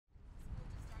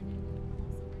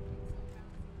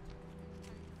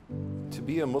To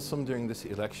be a Muslim during this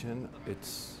election,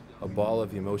 it's a ball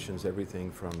of emotions, everything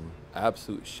from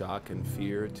absolute shock and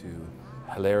fear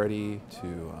to hilarity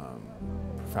to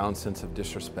profound sense of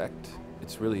disrespect.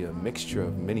 It's really a mixture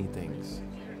of many things,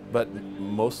 but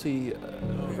mostly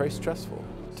very stressful.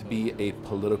 To be a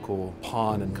political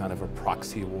pawn in kind of a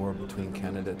proxy war between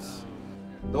candidates.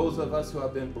 Those of us who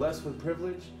have been blessed with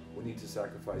privilege, we need to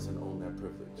sacrifice and own that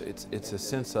privilege. It's a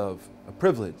sense of a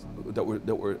privilege that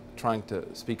we're trying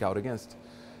to speak out against.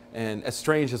 And as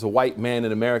strange as a white man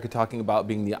in America talking about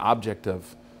being the object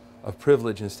of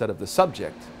privilege instead of the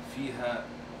subject.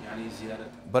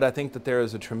 But I think that there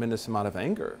is a tremendous amount of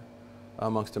anger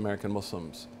amongst American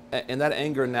Muslims. And that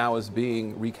anger now is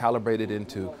being recalibrated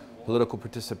into political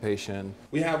participation.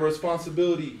 We have a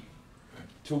responsibility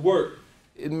to work.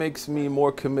 It makes me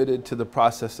more committed to the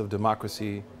process of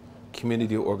democracy,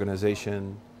 community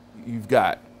organization. You've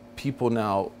got people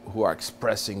now who are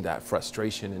expressing that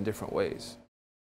frustration in different ways.